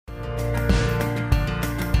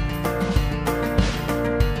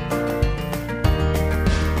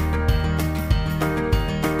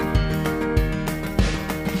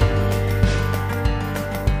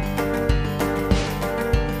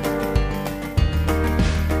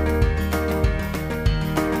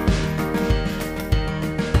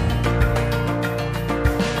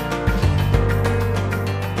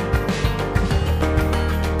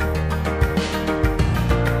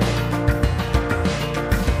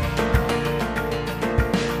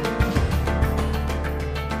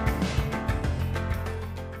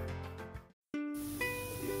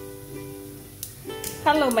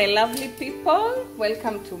Hello my lovely people,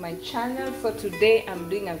 welcome to my channel. So today I'm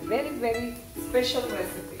doing a very special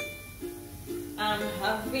recipe. I'm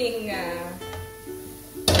having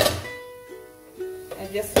I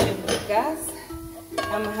just checked the gas.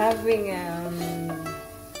 I'm having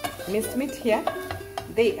minced meat here.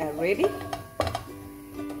 They are ready.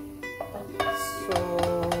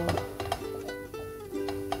 So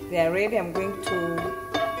they are ready. I'm going to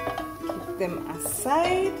keep them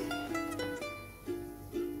aside.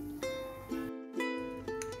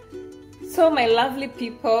 So my lovely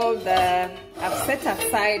people, I've set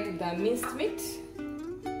aside the minced meat.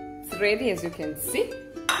 It's ready, as you can see.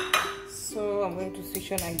 So I'm going to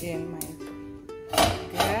switch on again my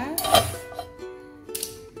gas.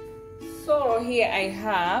 So here I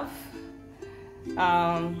have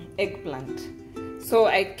eggplant. So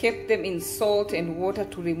I kept them in salt and water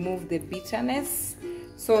to remove the bitterness.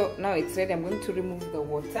 So now it's ready. I'm going to remove the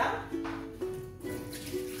water.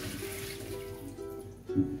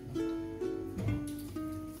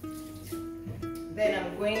 Then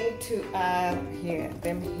I'm going to add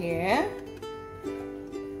them here,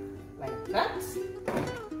 like that,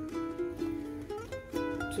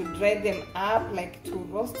 to dry them up, like to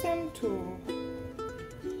roast them,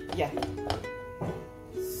 yeah.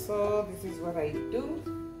 So this is what I do.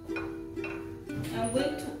 I'm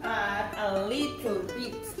going to add a little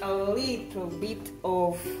bit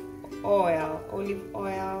of oil, olive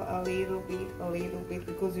oil, a little bit,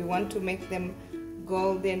 because we want to make them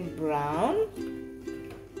golden brown.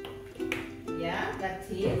 Yeah, that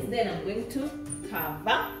is. Then I'm going to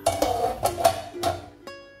cover.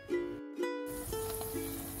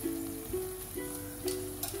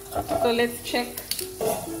 So let's check.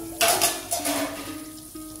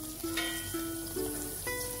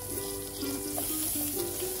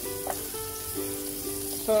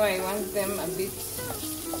 So I want them a bit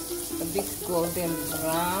golden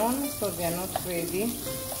brown, so they are not ready.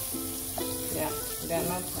 Yeah, they are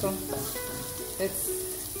not. So let's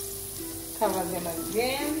cover them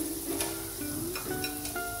again.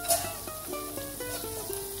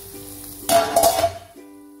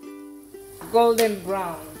 Golden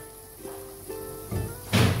brown.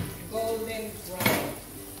 Golden brown.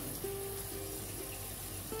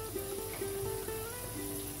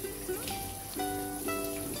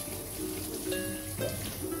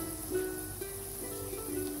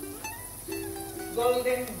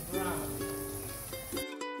 Golden brown.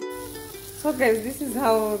 So guys, this is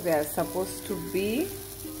how they are supposed to be,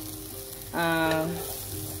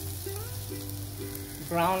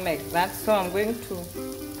 brown like that. So I'm going to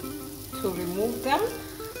remove them,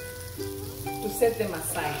 to set them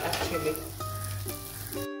aside actually.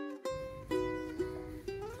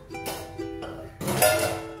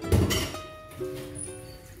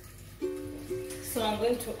 So I'm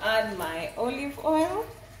going to add my olive oil.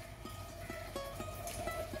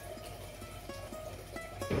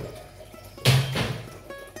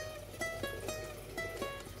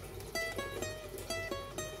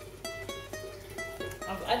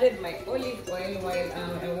 I've added my olive oil while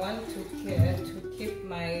I want to keep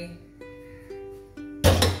my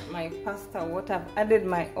pasta water. I've added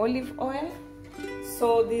my olive oil.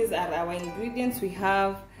 So these are our ingredients. We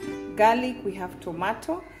have garlic, we have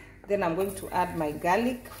tomato. Then I'm going to add my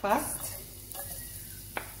garlic first.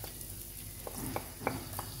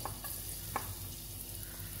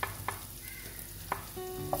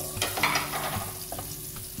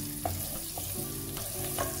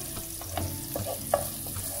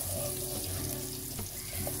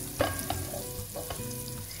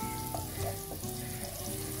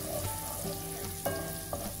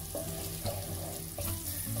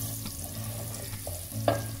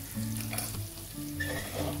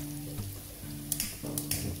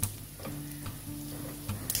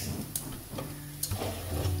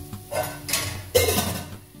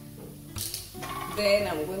 Then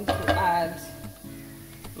I'm going to add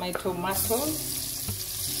my tomatoes.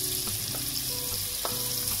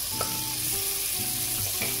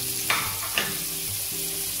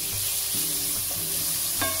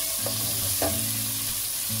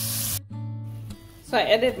 So I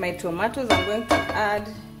added my tomatoes. I'm going to add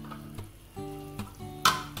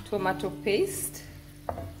tomato paste.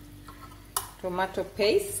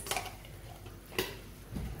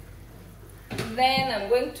 Then I'm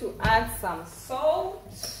going to add some salt,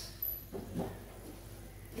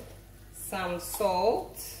 some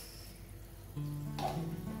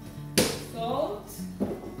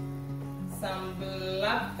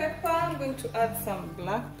black pepper. I'm going to add some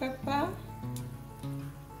black pepper.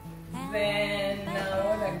 Then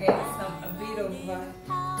again a bit of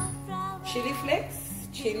chili flakes.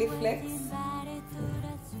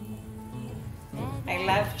 I I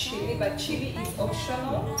love chili, but chili is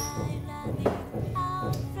optional.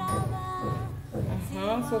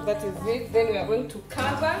 So that is it. Then we are going to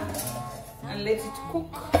cover and let it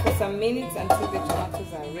cook for some minutes until the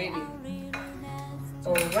tomatoes are ready.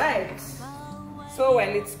 Alright, so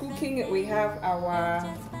while it's cooking, we have our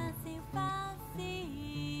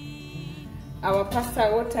pasta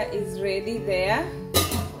water is ready there.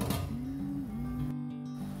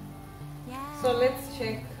 So let's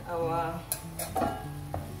check our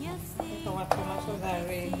tomatoes are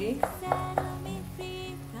ready.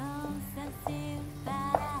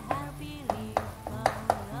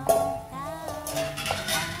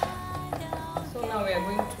 So now we are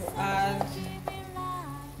going to add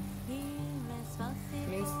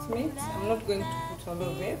minced meat. I'm not going to put all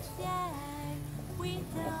of it.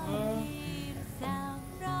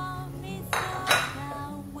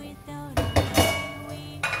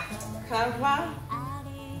 Cover and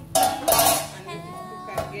let it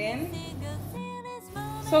cook again.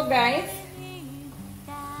 So guys,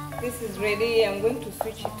 this is ready. I'm going to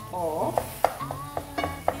switch it off.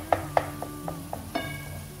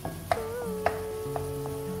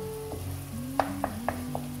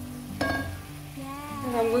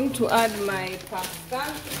 And I'm going to add my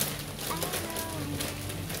pasta.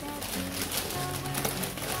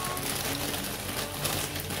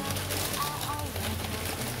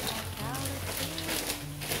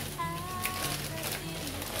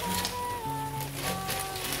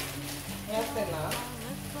 That's enough.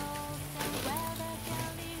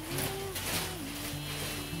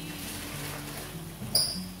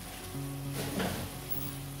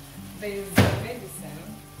 There is medicine.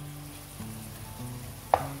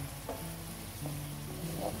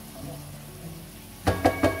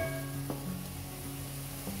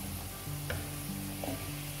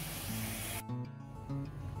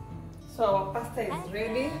 So our pasta is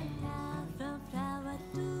ready.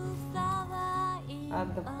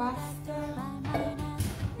 Add the pasta.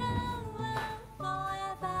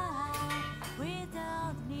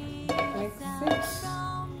 Mix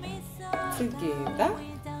it together.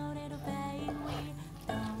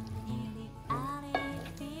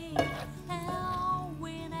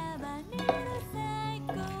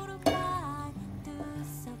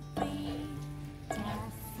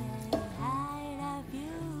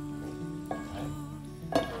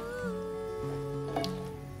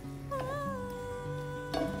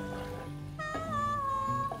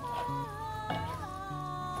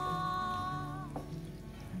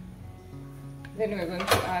 Then we're going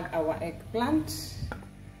to add our eggplant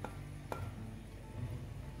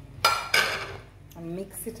and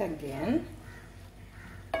mix it again.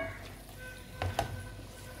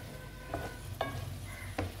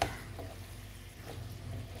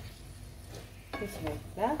 Just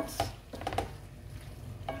like that.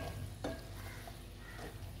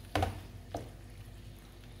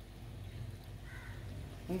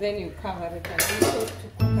 And then you cover it a little to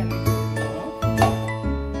cook a little more.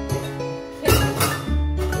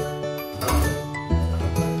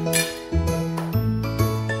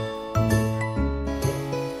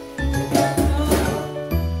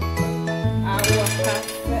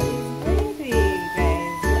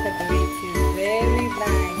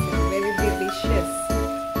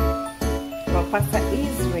 Pasta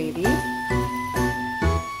is ready.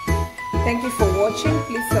 Thank you for watching.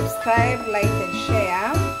 Please subscribe, like and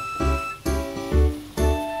share.